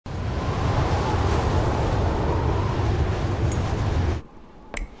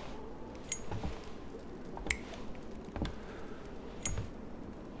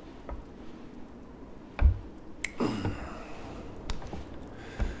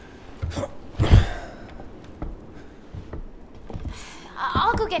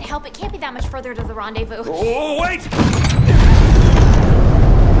I'll go get help. It can't be that much further to the rendezvous. Oh, wait!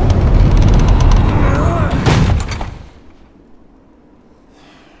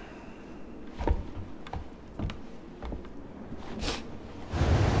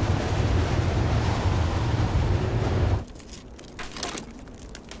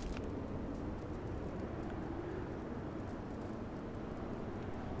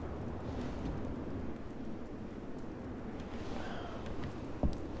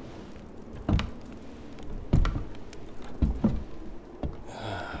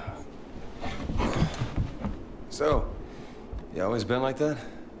 So, you always been like that?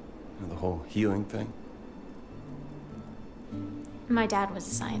 You know, the whole healing thing? My dad was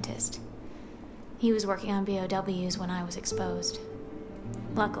a scientist. He was working on BOWs when I was exposed.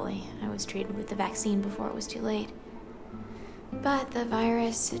 Luckily, I was treated with the vaccine before it was too late. But the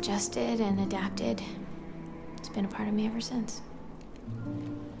virus adjusted and adapted. It's been a part of me ever since.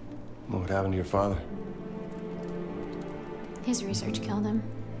 What happened to your father? His research killed him.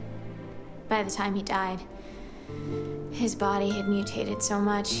 By the time he died, his body had mutated so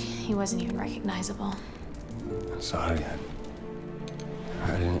much, he wasn't even recognizable. Sorry,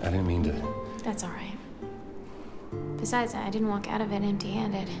 I didn't mean to... That's all right. Besides, I didn't walk out of it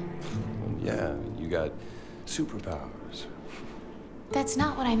empty-handed. Yeah, you got superpowers. That's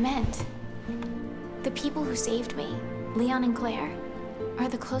not what I meant. The people who saved me, Leon and Claire, are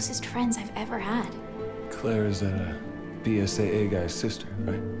the closest friends I've ever had. Claire is that BSAA guy's sister,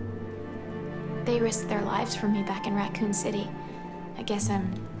 right? They risked their lives for me back in Raccoon City. I guess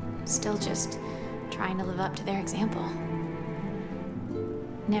I'm still just trying to live up to their example.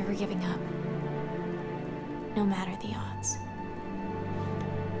 Never giving up, no matter the odds.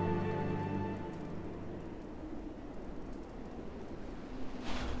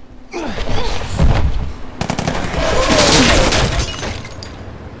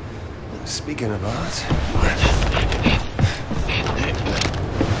 Speaking of odds...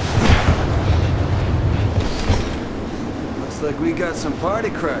 looks like we got some party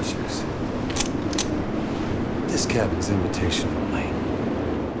crashers. This cabin's invitation only.